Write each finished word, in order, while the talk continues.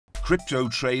Crypto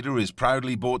Trader is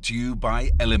proudly brought to you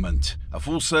by Element, a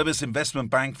full-service investment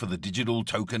bank for the digital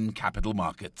token capital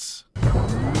markets.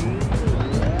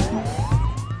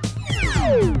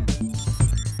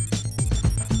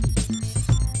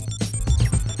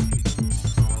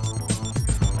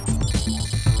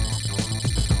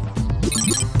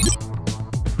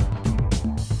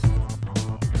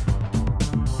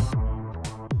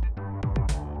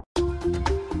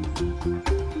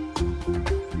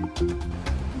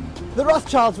 The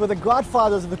Rothschilds were the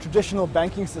godfathers of the traditional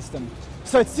banking system,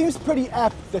 so it seems pretty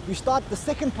apt that we start the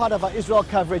second part of our Israel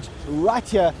coverage right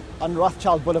here on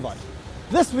Rothschild Boulevard.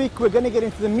 This week we're going to get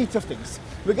into the meat of things.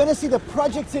 We're going to see the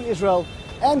projects in Israel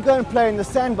and go and play in the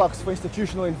sandbox for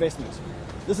institutional investment.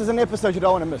 This is an episode you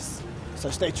don't want to miss, so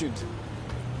stay tuned.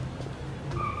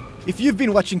 If you've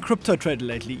been watching Crypto Trader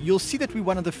lately, you'll see that we're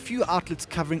one of the few outlets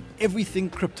covering everything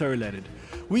crypto related.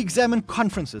 We examine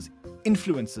conferences,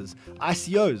 influencers,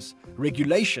 ICOs,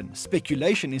 regulation,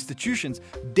 speculation, institutions,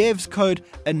 devs code,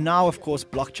 and now of course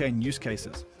blockchain use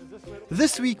cases.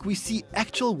 This week we see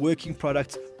actual working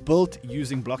products built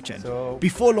using blockchain. So,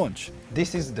 before launch,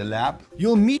 this is the lab.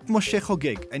 You'll meet Moshe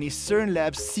Chogeg and his CERN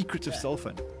Lab's secretive cell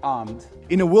phone. Armed.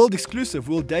 In a world exclusive,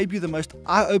 we'll debut the most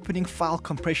eye-opening file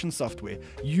compression software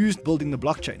used building the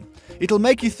blockchain. It'll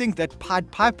make you think that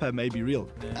Pied Piper may be real.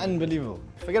 Unbelievable.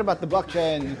 Forget about the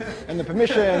blockchain and the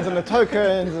permissions and the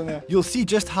tokens. You'll see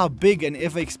just how big and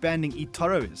ever-expanding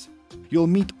eToro is. You'll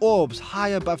meet Orbs high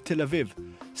above Tel Aviv,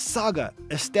 Saga,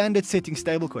 a standard-setting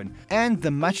stablecoin, and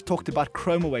the much-talked-about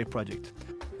Chromaway project.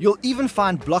 You'll even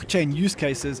find blockchain use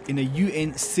cases in a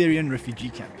UN Syrian refugee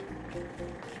camp.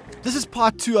 This is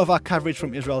part 2 of our coverage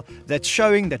from Israel that's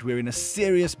showing that we're in a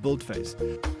serious build phase.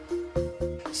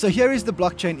 So here is the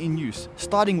blockchain in use,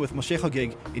 starting with Moshe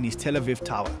Chogeg in his Tel Aviv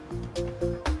tower.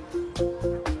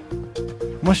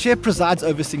 Moshe presides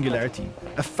over Singularity,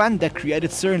 a fund that created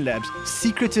CERN Labs,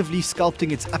 secretively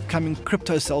sculpting its upcoming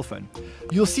crypto cell phone.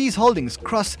 You'll see his holdings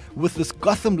cross with this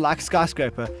Gotham-like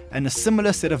skyscraper and a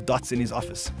similar set of dots in his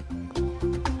office.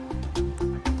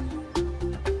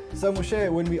 So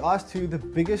Moshe, when we asked who the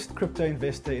biggest crypto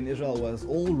investor in Israel was,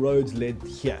 all roads led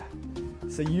here.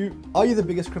 So are you the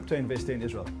biggest crypto investor in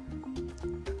Israel?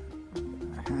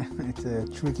 It's a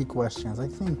tricky question. I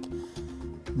think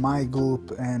my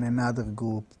group and another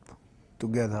group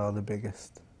together are the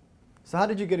biggest. So how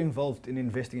did you get involved in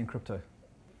investing in crypto?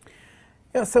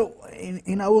 Yeah, so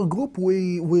in our group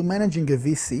we're managing a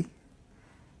VC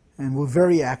and we're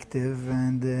very active,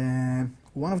 and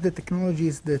one of the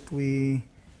technologies that we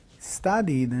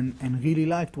studied and really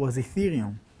liked was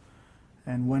Ethereum.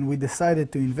 And when we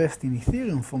decided to invest in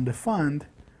Ethereum from the fund,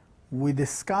 we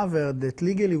discovered that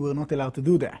legally we're not allowed to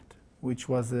do that, which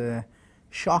was a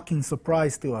shocking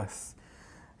surprise to us.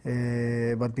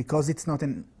 But because it's not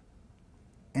an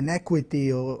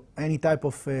equity or any type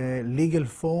of legal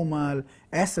formal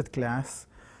asset class,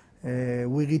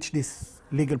 we reached this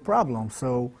legal problem.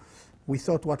 So we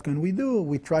thought, what can we do?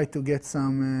 We tried to get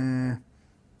some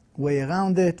way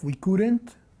around it. We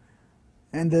couldn't.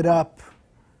 Ended up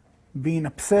being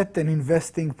upset and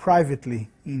investing privately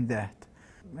in that.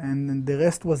 And the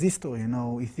rest was history. You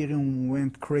know, Ethereum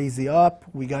went crazy up.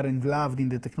 We got involved in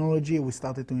the technology. We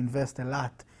started to invest a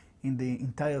lot in the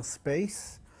entire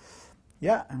space.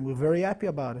 Yeah, and we're very happy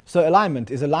about it. So Alignment,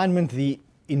 is Alignment the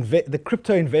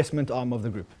crypto investment arm of the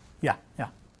group? Yeah.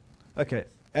 Okay,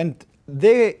 and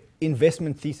their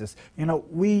investment thesis? You know,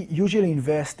 we usually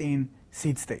invest in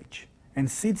seed stage. And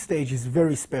seed stage is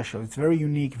very special. It's very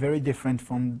unique, very different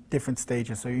from different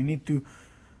stages. So you need to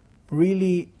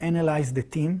really analyze the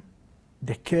team,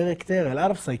 the character, a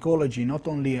lot of psychology, not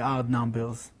only hard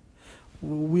numbers.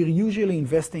 We're usually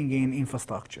investing in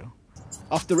infrastructure.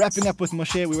 After wrapping up with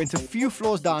Moshe, we went a few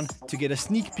floors down to get a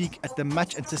sneak peek at the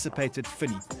much anticipated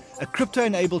Finny, a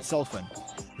crypto-enabled cell phone.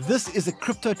 This is a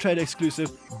Crypto Trader exclusive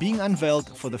being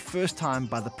unveiled for the first time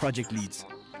by the project leads.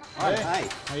 Hi.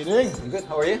 How you doing? I'm good.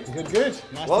 How are you? Good.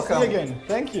 Nice Welcome. to see you again.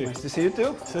 Thank you. Nice to see you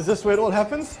too. So is this where it all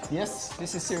happens? Yes,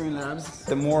 this is CERN Labs.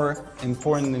 The more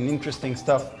important and interesting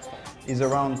stuff is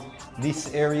around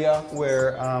this area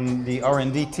where the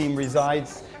R&D team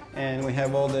resides, and we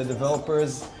have all the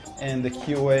developers and the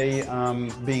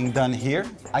QA being done here.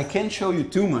 I can't show you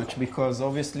too much because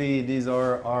obviously these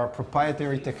are our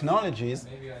proprietary technologies.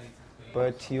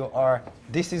 But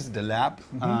this is the lab.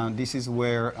 This is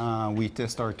where we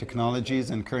test our technologies,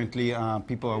 and currently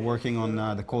people are working on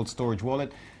the cold storage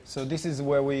wallet. So this is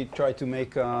where we try to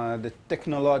make the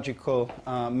technological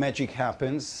magic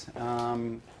happens.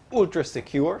 Ultra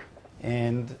secure,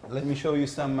 And let me show you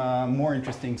some more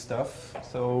interesting stuff.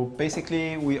 So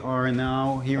basically we are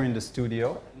now here in the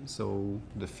studio. So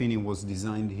the Fini was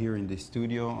designed here in the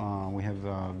studio. We have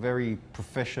very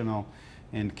professional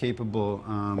and capable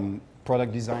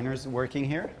product designers working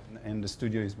here. And the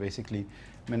studio is basically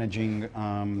managing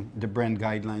the brand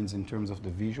guidelines in terms of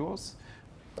the visuals.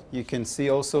 You can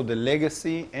see also the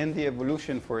legacy and the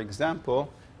evolution, for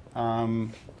example,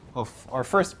 of our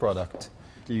first product.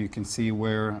 You can see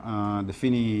where the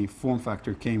Fini form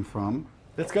factor came from.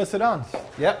 Let's go sit down.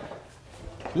 Yep.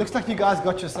 Looks like you guys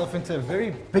got yourself into a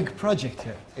very big project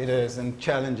here. It is, and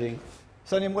challenging.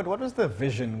 So, Niam, what was the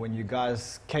vision when you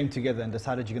guys came together and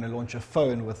decided you're going to launch a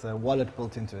phone with a wallet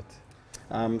built into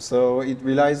it? So it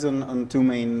relies on two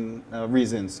main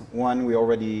reasons. One, we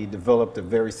already developed a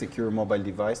very secure mobile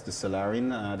device, the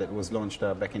Solarin, that was launched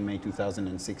back in May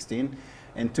 2016.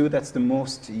 And two, that's the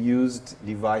most used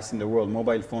device in the world.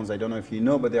 Mobile phones, I don't know if you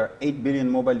know, but there are 8 billion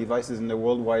mobile devices in the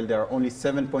world, while there are only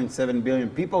 7.7 billion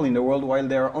people in the world, while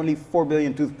there are only 4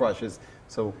 billion toothbrushes.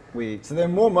 So there are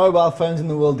more mobile phones in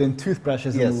the world than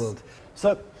toothbrushes in the world.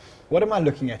 So what am I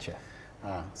looking at here?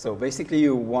 So basically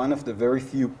you're one of the very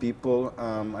few people,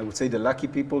 I would say the lucky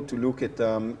people, to look at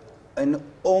an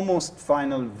almost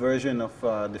final version of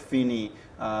the Fini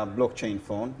blockchain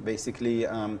phone. Basically,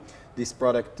 this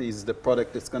product is the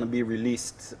product that's going to be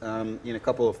released in a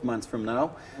couple of months from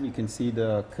now. You can see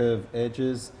the curved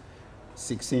edges,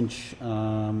 6-inch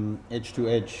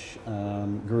edge-to-edge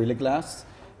Gorilla Glass,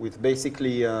 with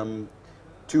basically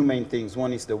two main things.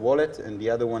 One is the wallet, and the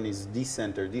other one is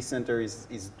dCenter. dCenter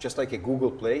is just like a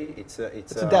Google Play. It's a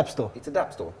dApp store. It's a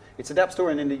dApp store. It's a dApp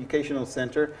store and an educational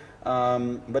center,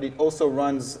 but it also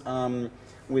runs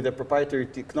with a proprietary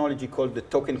technology called the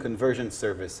token conversion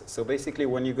service. So basically,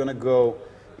 when you're going to go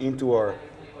into our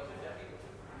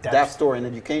dApp store and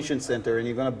education center, and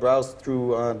you're going to browse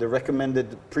through the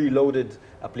recommended preloaded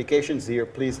applications here,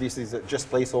 please, this is just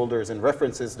placeholders and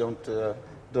references.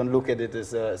 Don't look at it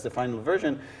as the final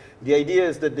version. The idea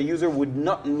is that the user would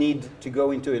not need to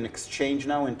go into an exchange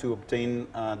now and to obtain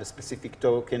the specific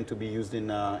token to be used in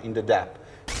the dApp.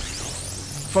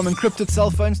 From encrypted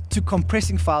cell phones to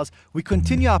compressing files, we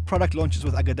continue our product launches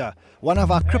with Agada, one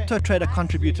of our crypto trader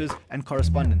contributors and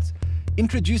correspondents.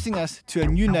 Introducing us to a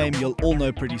new name you'll all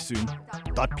know pretty soon,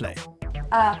 .play.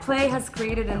 Play has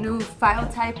created a new file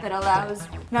type that allows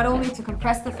not only to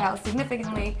compress the file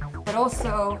significantly, but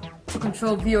also to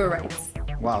control viewer rights.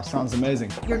 Wow, sounds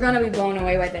amazing. You're going to be blown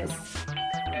away by this.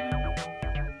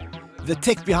 The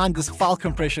tech behind this file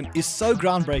compression is so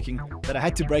groundbreaking that I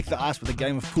had to break the ice with a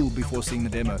game of pool before seeing the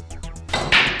demo.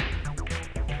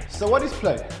 So what is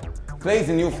Play? Play is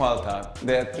a new file type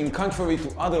that, in contrary to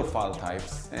other file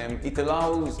types, it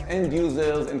allows end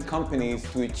users and companies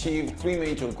to achieve three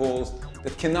major goals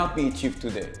that cannot be achieved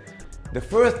today. The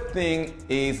first thing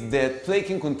is that Play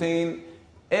can contain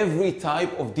every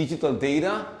type of digital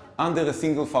data under a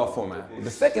single file format.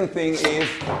 The second thing is,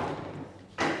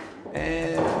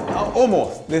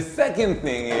 the second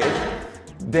thing is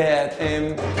that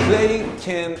Play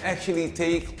can actually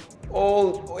take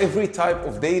every type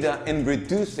of data and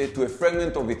reduce it to a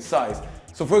fragment of its size.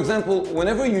 So for example,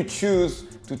 whenever you choose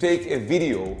to take a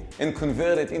video and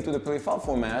convert it into the Play file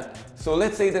format, so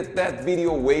let's say that that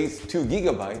video weighs 2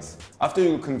 gigabytes, after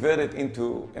you convert it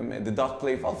into the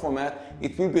 .play file format,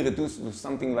 it will be reduced to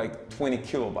something like 20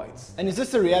 kilobytes. And is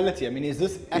this a reality? I mean, is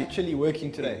this actually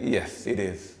working today? Yes, it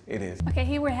is. It is. Okay,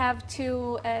 here we have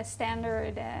two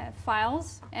standard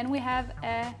files, and we have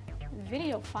a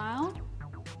video file.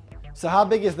 So how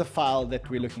big is the file that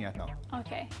we're looking at now?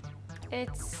 Okay,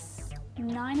 it's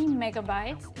 90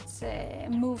 megabytes. It's a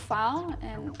MOV file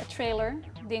and a trailer,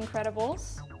 The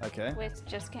Incredibles, which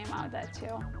just came out that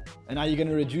too. And are you going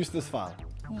to reduce this file?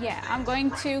 Yeah, I'm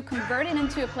going to convert it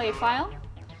into a Play file,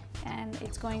 and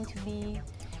it's going to be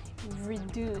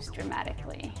reduced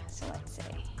dramatically. So let's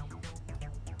say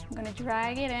I'm going to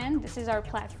drag it in. This is our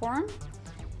platform.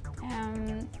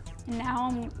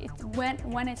 Now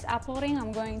when it's uploading,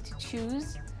 I'm going to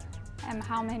choose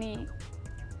how many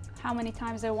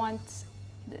times I want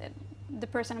the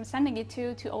person I'm sending it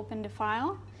to open the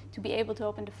file, to be able to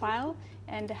open the file,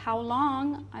 and how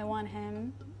long I want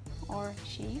him or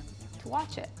she to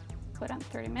watch it. Put on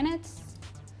 30 minutes.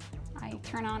 I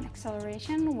turn on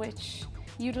acceleration, which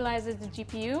utilizes the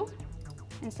GPU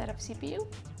instead of CPU.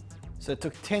 So it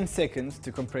took 10 seconds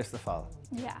to compress the file.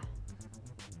 Yeah.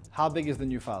 How big is the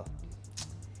new file?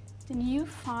 The new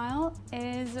file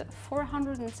is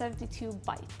 472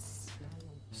 bytes.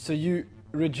 So you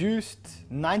reduced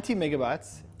 90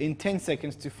 megabytes in 10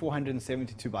 seconds to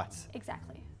 472 bytes.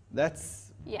 Exactly.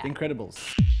 That's incredible.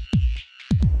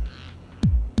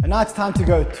 And now it's time to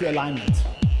go to alignment.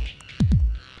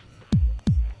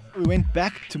 We went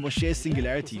back to Moshe's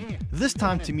Singularity, this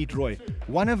time to meet Roy,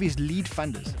 one of his lead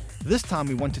funders. This time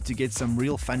we wanted to get some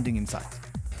real funding insight.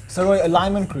 So Roy,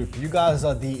 Alignment Group, you guys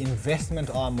are the investment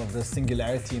arm of the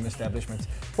Singularity establishment.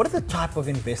 What are the type of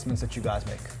investments that you guys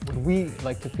make? What we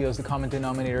like to feel is the common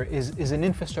denominator is an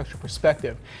infrastructure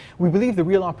perspective. We believe the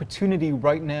real opportunity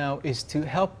right now is to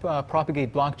help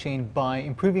propagate blockchain by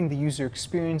improving the user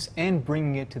experience and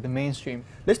bringing it to the mainstream.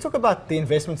 Let's talk about the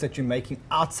investments that you're making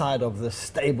outside of the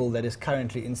stable that is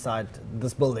currently inside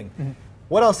this building. Mm-hmm.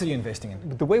 What else are you investing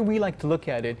in? The way we like to look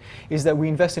at it is that we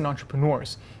invest in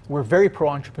entrepreneurs. We're very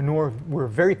pro-entrepreneur. We're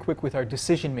very quick with our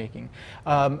decision making.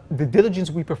 The diligence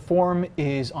we perform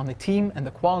is on the team and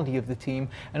the quality of the team,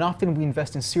 and often we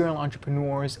invest in serial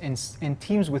entrepreneurs and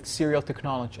teams with serial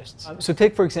technologists. So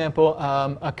take, for example,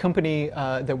 a company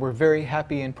that we're very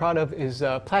happy and proud of is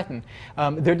Platin.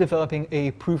 They're developing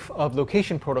a proof of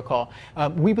location protocol.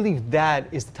 We believe that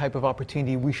is the type of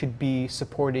opportunity we should be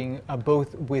supporting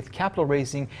both with capital raising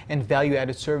and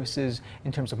value-added services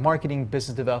in terms of marketing,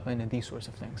 business development, and these sorts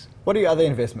of things. What are your other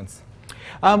investments?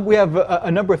 We have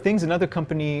a number of things. Another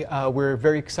company we're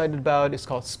very excited about is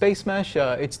called Space Mesh.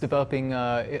 It's developing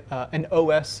an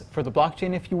OS for the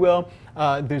blockchain, if you will.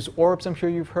 There's Orbs, I'm sure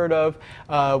you've heard of.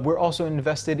 We're also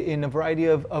invested in a variety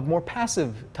of more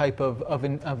passive type of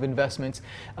investments,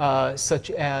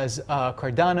 such as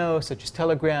Cardano, such as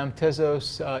Telegram,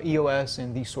 Tezos, EOS,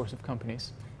 and these sorts of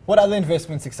companies. What other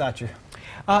investments excite you?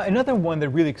 Another one that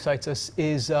really excites us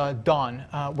is Dawn.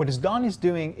 What Dawn is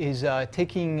doing is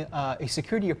taking a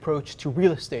security approach to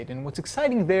real estate. And what's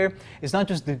exciting there is not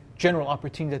just the general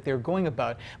opportunity that they're going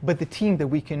about, but the team that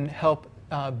we can help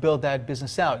build that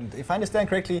business out. And if I understand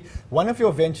correctly, one of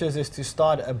your ventures is to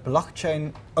start a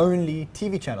blockchain-only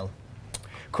TV channel.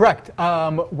 Correct.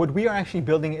 What we are actually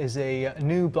building is a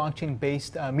new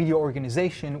blockchain-based media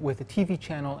organization with a TV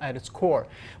channel at its core.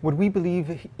 What we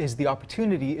believe is the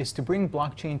opportunity is to bring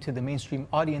blockchain to the mainstream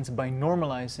audience by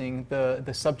normalizing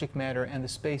the subject matter and the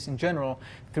space in general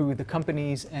through the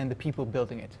companies and the people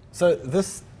building it. So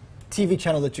this TV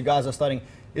channel that you guys are starting,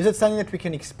 is it something that we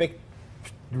can expect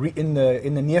in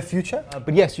the near future?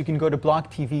 But yes, you can go to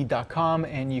blocktv.com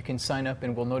and you can sign up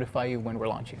and we'll notify you when we're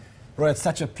launching. Roy, it's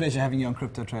such a pleasure having you on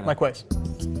Crypto Trader. Likewise.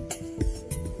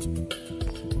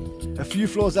 A few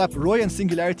floors up, Roy and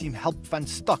Singularity help fund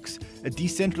Stocks, a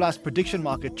decentralized prediction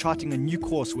market charting a new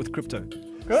course with crypto.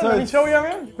 Good, let me show you,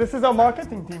 man. This is our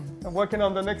marketing team. I'm working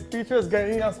on the next features,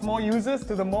 getting us more users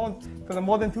to the more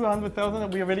than 200,000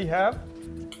 that we already have.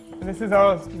 And this is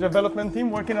our development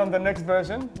team working on the next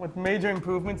version with major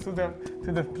improvements to the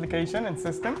application and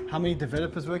system. How many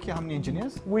developers work here? How many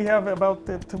engineers? We have about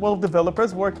 12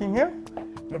 developers working here.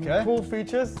 Okay. Cool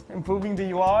features, improving the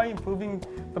UI, improving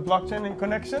the blockchain and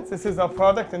connections. This is our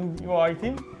product and UI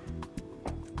team.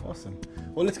 Awesome.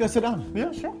 Well, let's go sit down.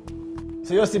 Yeah, sure.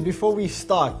 So Yossi, before we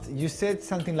start, you said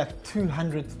something like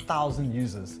 200,000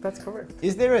 users. That's correct.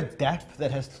 Is there a DApp that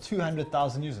has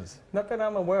 200,000 users? Not that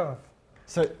I'm aware of.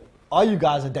 So are you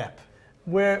guys a DApp?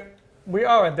 We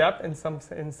are a DApp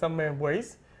in some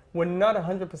ways. We're not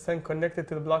 100% connected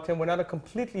to the blockchain. We're not a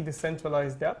completely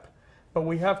decentralized DApp, but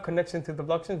we have connection to the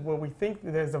blockchain where we think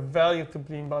there's a value to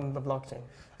being on the blockchain.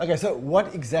 Okay, so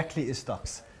what exactly is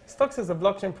Stocks? Stocks is a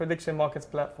blockchain prediction markets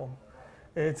platform.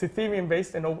 It's Ethereum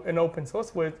based and open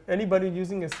source where anybody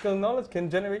using a skill knowledge can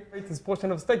generate this portion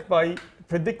of stake by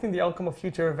predicting the outcome of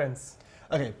future events.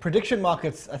 Okay, prediction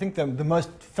markets, I think the most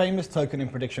famous token in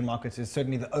prediction markets is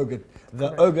certainly the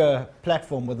Ogre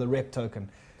platform with the rep token.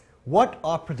 What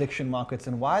are prediction markets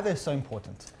and why are they so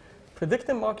important?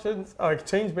 Prediction markets are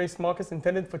exchange-based markets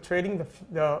intended for trading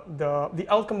the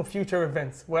outcome of future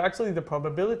events, where actually the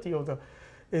probability of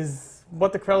is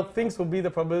what the crowd thinks will be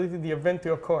the probability of the event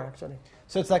to occur, actually.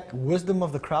 So it's like wisdom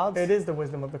of the crowd? It is the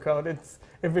wisdom of the crowd. It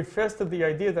refers to the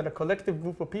idea that a collective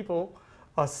group of people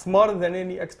are smarter than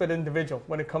any expert individual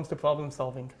when it comes to problem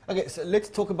solving. Okay, so let's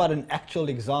talk about an actual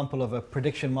example of a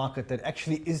prediction market that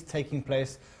actually is taking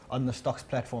place on the Stocks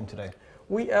platform today.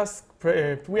 We have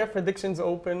predictions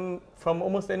open from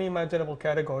almost any imaginable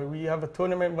category. We have a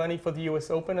tournament running for the US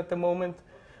Open at the moment,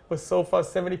 where so far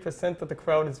 70% of the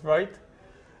crowd is right.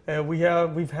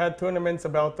 We've had tournaments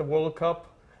about the World Cup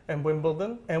and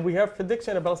Wimbledon, and we have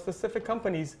prediction about specific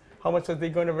companies, how much are they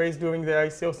going to raise during the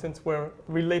ICO since we're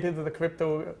related to the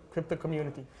crypto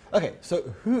community. Okay, so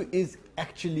who is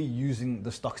actually using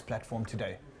the Stocks platform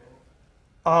today?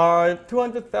 Our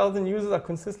 200,000 users are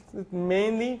consistent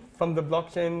mainly from the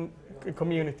blockchain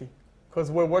community,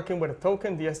 because we're working with a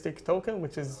token, the STX token,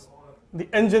 which is the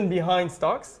engine behind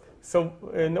Stocks, So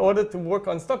in order to work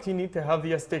on stocks, you need to have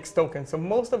the STX token. So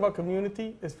most of our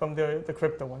community is from the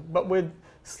crypto one, but we're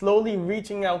slowly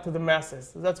reaching out to the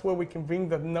masses. That's where we can bring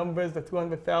the numbers, the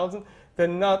 200,000.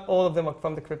 Then not all of them are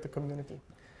from the crypto community.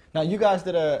 Now, you guys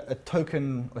did a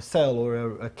token, a sale,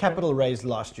 or a capital raise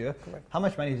last year. Correct. How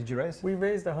much money did you raise? We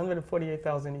raised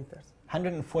 148,000 ethers.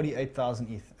 148,000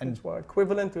 ETH. And which were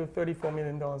equivalent to $34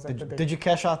 million at the day. Did you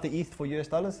cash out the ETH for US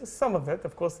dollars? Some of it,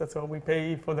 of course, that's what we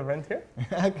pay for the rent here.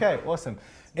 Okay, awesome.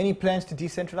 Any plans to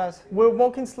decentralize? We're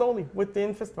walking slowly with the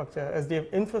infrastructure. As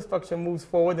the infrastructure moves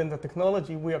forward in the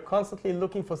technology, we are constantly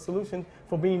looking for solutions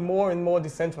for being more and more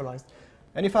decentralized.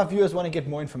 And if our viewers want to get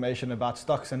more information about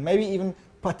stocks and maybe even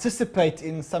participate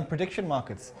in some prediction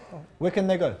markets, where can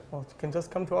they go? Well, you can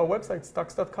just come to our website,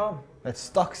 stocks.com. That's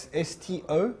stocks,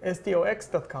 S-T-O?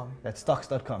 STOX.com. That's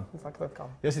stocks.com. Stocks.com.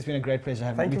 Yes, it's been a great pleasure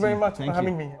having you. Thank you very much for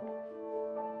having me here.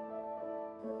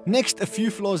 Next, a few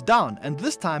floors down, and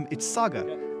this time it's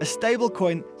Saga, a stable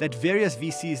coin that various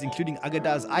VCs, including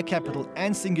Agadar's iCapital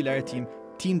and Singularity,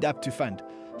 teamed up to fund,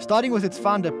 starting with its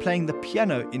founder playing the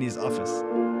piano in his office.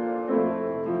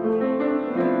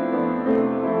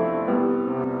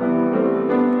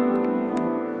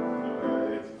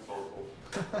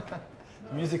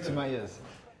 Music to my ears.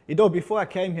 Ido, before I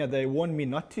came here, they warned me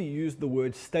not to use the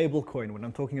word stablecoin when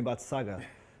I'm talking about Saga.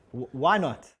 Why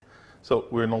not? So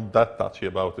we're not that touchy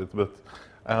about it, but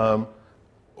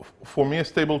for me, a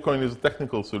stablecoin is a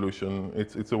technical solution.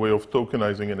 It's a way of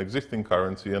tokenizing an existing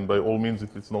currency, and by all means,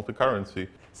 it's not a currency.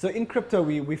 So in crypto,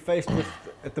 we're faced with,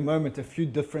 at the moment, a few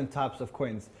different types of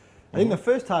coins. I think the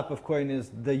first type of coin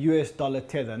is the US dollar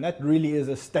tether, and that really is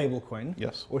a stable coin,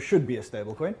 yes, or should be a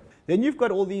stable coin. Then you've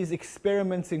got all these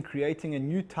experiments in creating a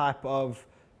new type of,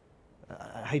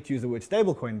 I hate to use the word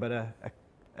stable coin, but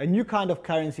a new kind of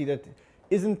currency that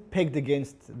isn't pegged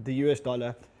against the US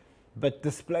dollar, but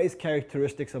displays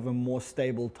characteristics of a more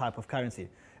stable type of currency.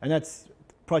 And that's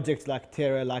projects like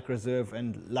Terra, like Reserve,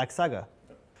 and like Saga.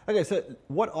 Okay, so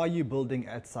what are you building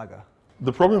at Saga?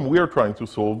 The problem we are trying to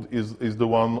solve is the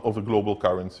one of a global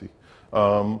currency.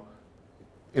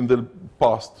 In the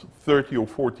past 30 or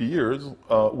 40 years,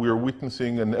 we are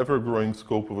witnessing an ever-growing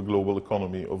scope of a global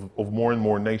economy, of more and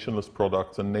more nationless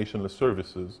products and nationless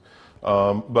services.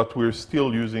 But we're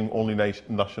still using only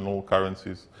national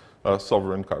currencies,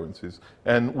 sovereign currencies.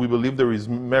 And we believe there is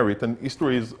merit, and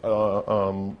history is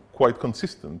quite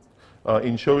consistent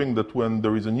in showing that when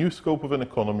there is a new scope of an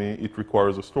economy, it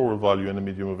requires a store of value and a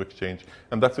medium of exchange.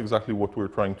 And that's exactly what we're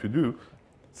trying to do.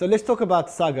 So let's talk about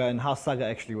Saga and how Saga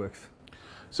actually works.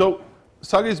 So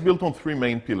Saga is built on three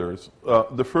main pillars.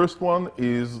 The first one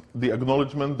is the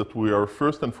acknowledgement that we are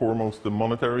first and foremost a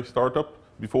monetary startup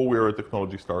before we are a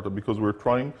technology startup, because we're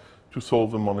trying to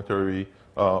solve a monetary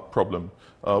problem,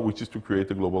 which is to create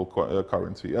a global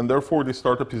currency. And therefore, this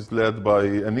startup is led by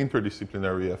an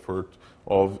interdisciplinary effort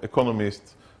of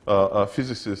economists,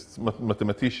 physicists,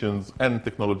 mathematicians, and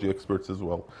technology experts as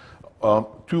well.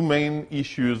 Two main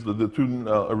issues, the two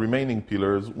remaining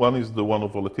pillars. One is the one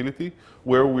of volatility,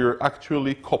 where we're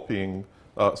actually copying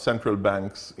central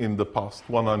banks in the past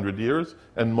 100 years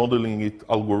and modeling it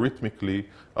algorithmically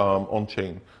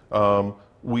on-chain.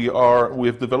 We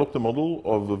have developed a model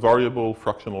of a variable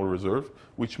fractional reserve,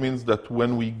 which means that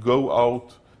when we go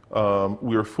out,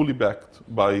 we are fully backed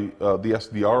by the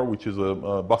SDR, which is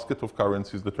a basket of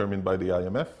currencies determined by the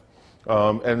IMF.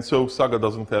 And so Saga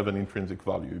doesn't have an intrinsic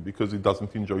value because it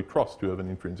doesn't enjoy trust to have an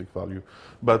intrinsic value.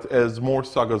 But as more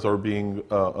Sagas are being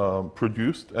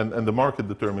produced, and the market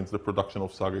determines the production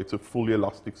of Saga, it's a fully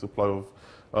elastic supply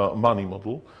of money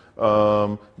model,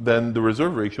 then the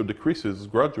reserve ratio decreases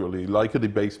gradually, like a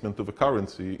debasement of a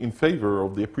currency, in favor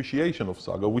of the appreciation of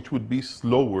Saga, which would be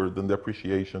slower than the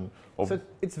appreciation of... So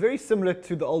it's very similar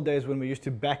to the old days when we used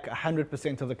to back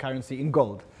 100% of the currency in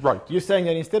gold. Right. You're saying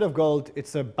that instead of gold,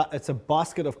 it's a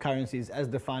basket of currencies as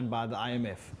defined by the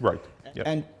IMF. Right. Yeah.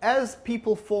 And as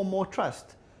people form more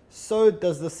trust, so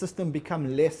does the system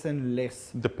become less and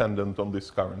less dependent on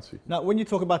this currency. Now, when you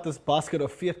talk about this basket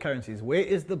of fiat currencies, where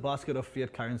is the basket of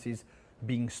fiat currencies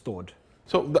being stored?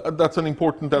 So that's an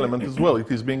important element as well.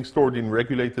 It is being stored in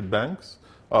regulated banks.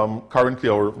 Currently,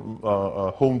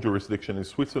 our home jurisdiction is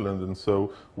Switzerland, and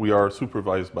so we are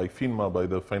supervised by FINMA, by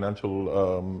the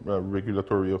Financial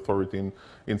Regulatory Authority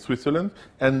in Switzerland.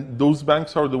 And those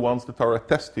banks are the ones that are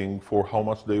attesting for how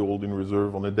much they hold in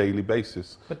reserve on a daily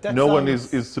basis. No one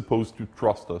is supposed to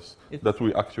trust us that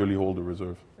we actually hold a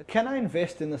reserve. Can I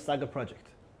invest in the Saga project?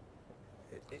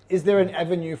 Is there an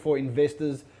avenue for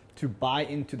investors to buy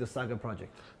into the Saga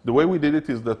project? The way we did it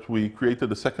is that we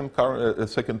created a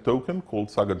second token called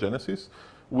Saga Genesis,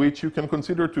 which you can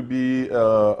consider to be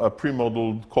a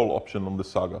pre-modeled call option on the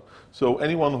Saga. So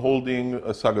anyone holding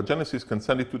a Saga Genesis can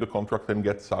send it to the contract and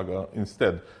get Saga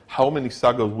instead. How many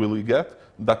Sagas will we get?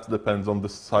 That depends on the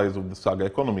size of the Saga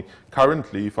economy.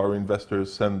 Currently, if our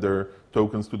investors send their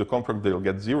tokens to the contract, they'll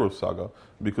get 0 Saga,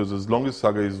 because as long as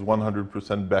Saga is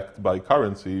 100% backed by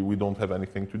currency, we don't have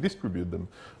anything to distribute them.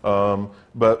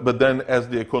 But then as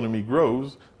the economy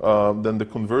grows, then the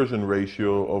conversion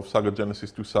ratio of Saga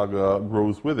Genesis to Saga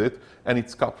grows with it, and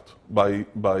it's capped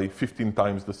by 15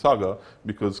 times the Saga,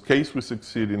 because case we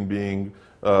succeed in being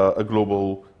a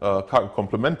global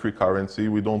complementary currency,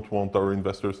 we don't want our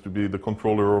investors to be the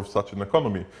controller of such an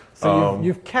economy. So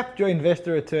you've capped your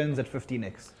investor returns at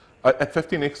 15x? At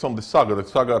 15x on the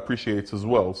Saga appreciates as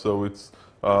well, so it's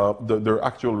their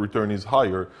actual return is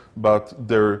higher, but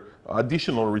their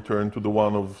additional return to the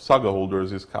one of Saga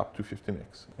holders is capped to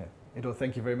 15x. Yeah. Idor,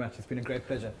 thank you very much. It's been a great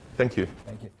pleasure. Thank you.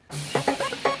 Thank you.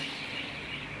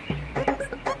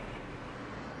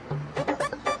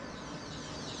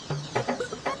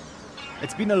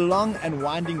 It's been a long and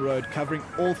winding road covering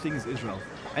all things Israel.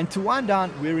 And to wind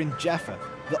down, we're in Jaffa,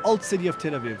 the old city of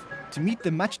Tel Aviv, to meet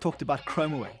the much talked about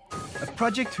ChromeAway, a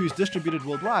project who's distributed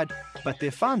worldwide, but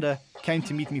their founder came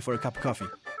to meet me for a cup of coffee.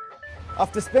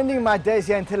 After spending my days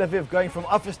here in Tel Aviv going from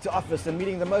office to office and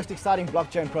meeting the most exciting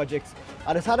blockchain projects,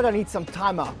 I decided I need some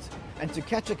time out and to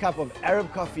catch a cup of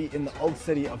Arab coffee in the old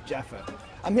city of Jaffa.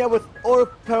 I'm here with Or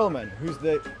Perelman, who's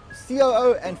the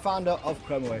COO and founder of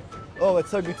ChromeAway. Oh, it's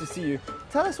so good to see you.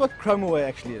 Tell us what ChromeAway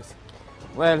actually is.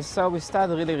 Well, so we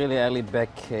started really early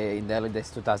back in the early days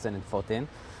 2014.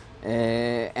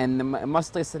 And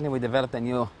most recently we developed a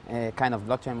new kind of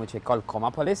blockchain which we call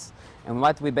Chromopolis. And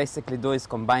what we basically do is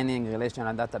combining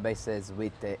relational databases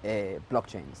with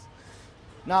blockchains.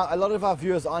 Now, a lot of our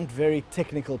viewers aren't very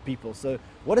technical people, so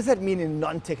what does that mean in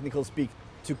non-technical speak,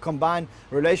 to combine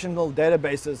relational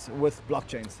databases with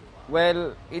blockchains?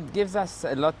 Well, it gives us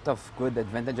a lot of good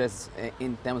advantages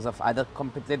in terms of other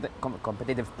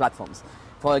competitive platforms.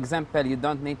 For example, you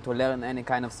don't need to learn any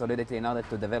kind of Solidity in order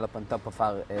to develop on top of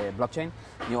our blockchain.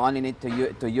 You only need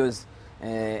to use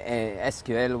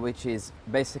SQL, which is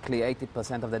basically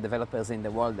 80% of the developers in the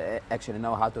world actually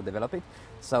know how to develop it.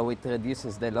 So it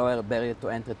reduces the lower barrier to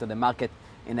entry to the market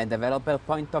in a developer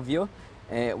point of view.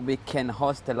 We can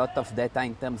host a lot of data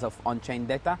in terms of on-chain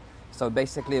data. So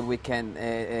basically we can,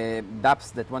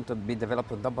 dApps that want to be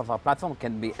developed on top of our platform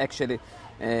can be actually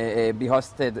be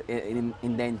hosted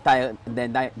in the entire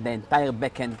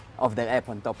backend of their app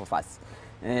on top of us.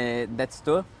 That's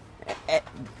two.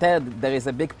 Third, there is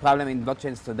a big problem in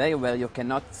blockchains today where you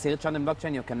cannot search on the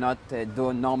blockchain, you cannot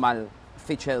do normal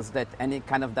features that any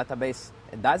kind of database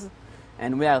does.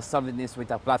 And we are solving this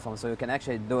with our platform, so you can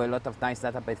actually do a lot of nice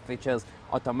database features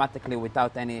automatically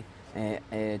without any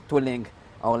tooling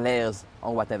or layers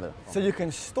or whatever. So you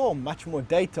can store much more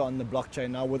data on the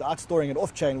blockchain now without storing it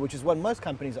off-chain, which is what most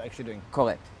companies are actually doing.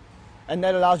 Correct. And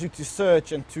that allows you to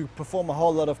search and to perform a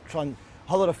whole lot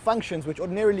of functions which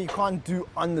ordinarily you can't do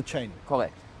on the chain.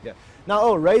 Correct. Yeah.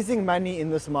 Now, raising money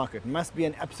in this market must be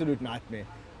an absolute nightmare.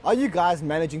 Are you guys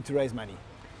managing to raise money?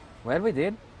 Well, we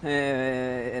did,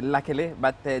 luckily,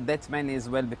 but that's mainly as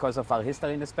well because of our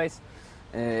history in the space.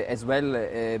 As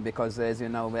well, because as you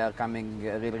know, we are coming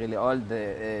really old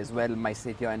as well, my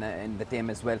CTO and the team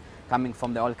as well, coming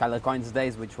from the old color coins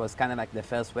days, which was kind of like the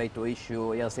first way to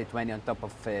issue ERC20 on top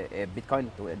of Bitcoin,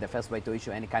 the first way to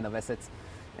issue any kind of assets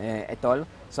at all.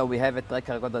 So we have a track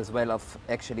record as well of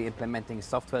actually implementing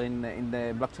software in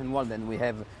the blockchain world, and we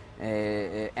have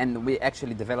and we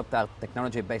actually developed our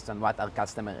technology based on what our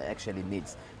customer actually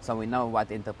needs. So we know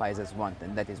what enterprises want,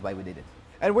 and that is why we did it.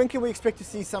 And when can we expect to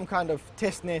see some kind of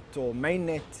testnet or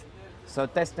mainnet? So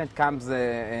testnet comes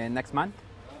next month,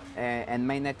 and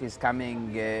mainnet is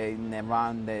coming in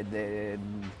around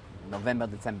November,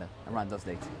 December, around those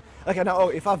dates. Okay, now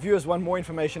if our viewers want more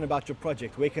information about your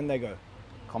project, where can they go?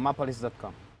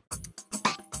 Chromopolis.com.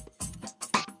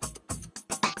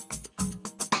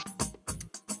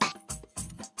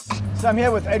 So I'm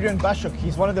here with Adrian Bashuk.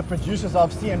 He's one of the producers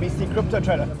of CNBC Crypto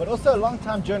Trader, but also a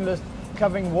long-time journalist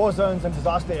covering war zones and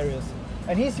disaster areas.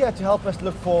 And he's here to help us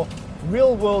look for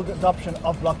real-world adoption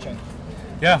of blockchain.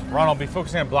 Yeah, Ron, I'll be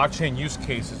focusing on blockchain use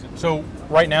cases. So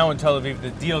right now in Tel Aviv, the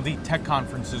DLD Tech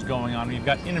Conference is going on. We've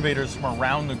got innovators from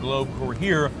around the globe who are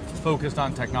here focused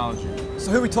on technology. So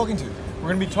who are we talking to? We're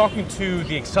going to be talking to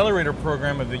the accelerator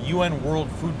program of the UN World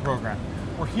Food Program.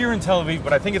 We're here in Tel Aviv,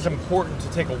 but I think it's important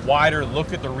to take a wider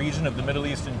look at the region of the Middle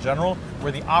East in general,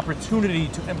 where the opportunity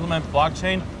to implement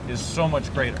blockchain is so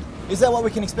much greater. Is that what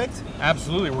we can expect?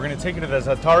 Absolutely. We're going to take you to the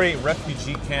Zatari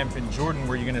refugee camp in Jordan,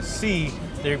 where you're going to see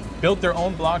they built their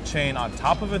own blockchain on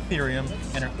top of Ethereum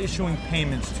and are issuing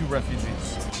payments to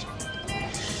refugees.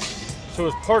 So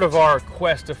as part of our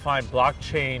quest to find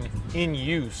blockchain in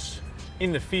use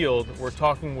in the field, we're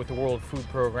talking with the World Food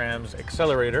Programme's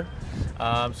accelerator.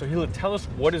 So he'll tell us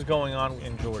what is going on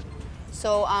in Jordan.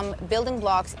 So Building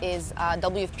Blocks is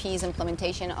WFP's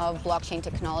implementation of blockchain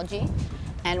technology.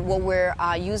 And what we're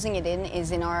using it in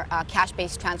is in our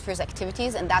cash-based transfers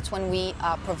activities, and that's when we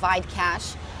provide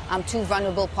cash to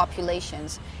vulnerable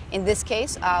populations. In this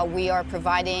case, we are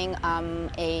providing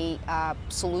a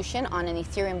solution on an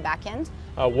Ethereum backend.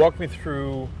 Walk me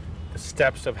through the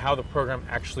steps of how the program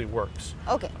actually works.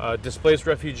 Okay. Displaced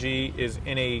refugee is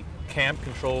in a camp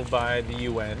controlled by the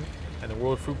UN, and the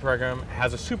World Food Programme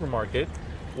has a supermarket.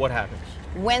 What happens?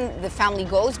 When the family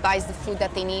goes, buys the food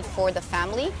that they need for the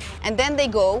family, and then they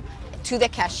go to the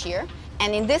cashier,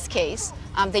 and in this case,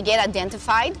 they get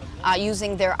identified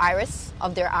using their iris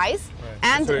of their eyes. Right.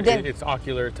 And so then, it's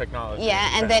ocular technology. Yeah,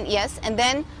 and then, yes, and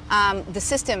then the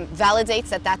system validates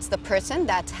that that's the person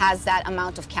that has that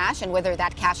amount of cash and whether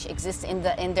that cash exists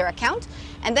in their account,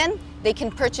 and then they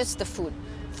can purchase the food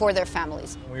for their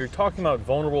families. When you're talking about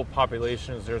vulnerable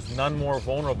populations, there's none more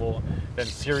vulnerable than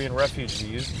Syrian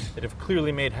refugees that have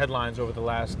clearly made headlines over the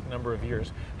last number of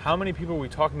years. How many people are we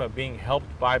talking about being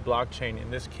helped by blockchain in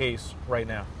this case right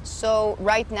now? So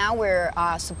right now we're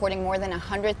supporting more than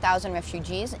 100,000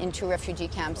 refugees in 2 refugee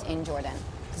camps in Jordan,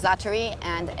 Zatari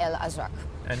and El Azraq.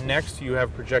 And next you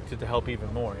have projected to help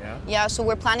even more, yeah? Yeah, so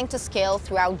we're planning to scale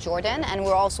throughout Jordan, and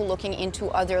we're also looking into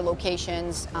other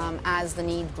locations as the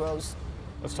need grows.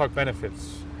 Let's talk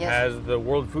benefits. Yes. Has the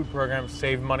World Food Programme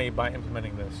saved money by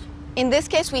implementing this? In this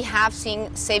case, we have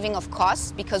seen saving of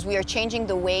costs because we are changing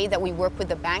the way that we work with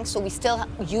the bank. So we still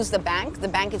use the bank. The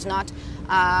bank is not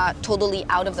totally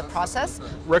out of the process.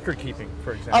 Record keeping,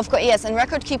 for example. Of course, yes, and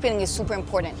record keeping is super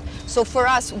important. So for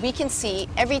us, we can see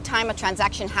every time a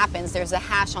transaction happens, there's a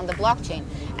hash on the blockchain,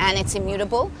 and it's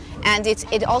immutable, and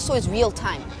it also is real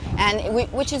time, and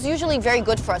which is usually very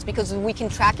good for us because we can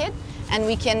track it and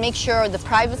we can make sure the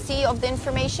privacy of the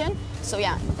information. So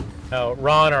yeah. Now,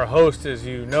 Ran, our host, as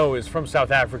you know, is from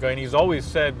South Africa, and he's always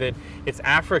said that it's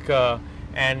Africa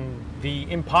and the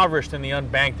impoverished and the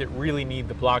unbanked that really need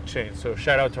the blockchain. So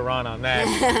shout out to Ran on that.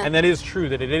 And that is true,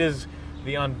 that it is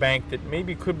the unbanked that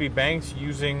maybe could be banks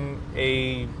using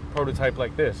a prototype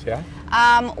like this, yeah?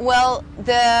 Well,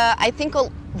 I think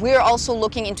we're also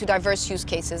looking into diverse use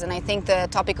cases, and I think the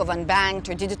topic of unbanked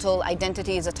or digital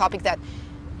identity is a topic that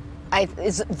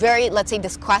is very, let's say,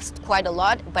 discussed quite a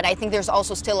lot, but I think there's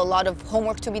also still a lot of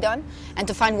homework to be done and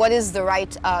to find what is the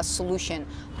right solution.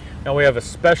 Now we have a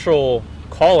special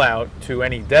call out to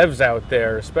any devs out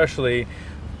there, especially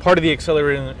part of the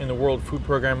accelerator in the World Food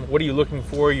Programme. What are you looking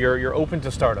for? You're open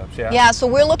to startups, yeah? Yeah, so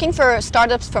we're looking for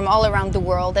startups from all around the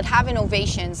world that have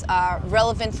innovations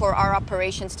relevant for our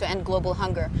operations to end global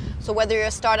hunger. So whether you're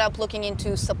a startup looking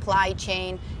into supply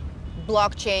chain,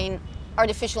 blockchain,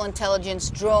 artificial intelligence,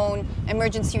 drone,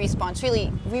 emergency response,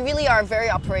 we really are very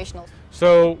operational.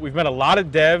 So we've met a lot of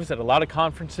devs at a lot of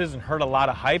conferences and heard a lot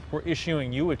of hype. We're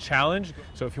issuing you a challenge.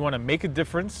 So if you want to make a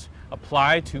difference,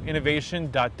 apply to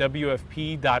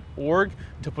innovation.wfp.org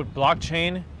to put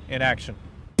blockchain in action.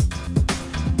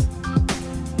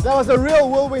 That was a real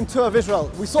whirlwind tour of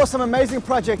Israel. We saw some amazing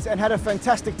projects and had a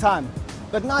fantastic time.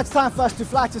 But now it's time for us to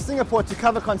fly to Singapore to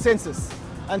cover consensus.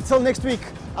 Until next week,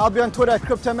 I'll be on Twitter at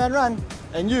CryptoManRun,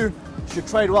 and you should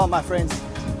trade well, my friends.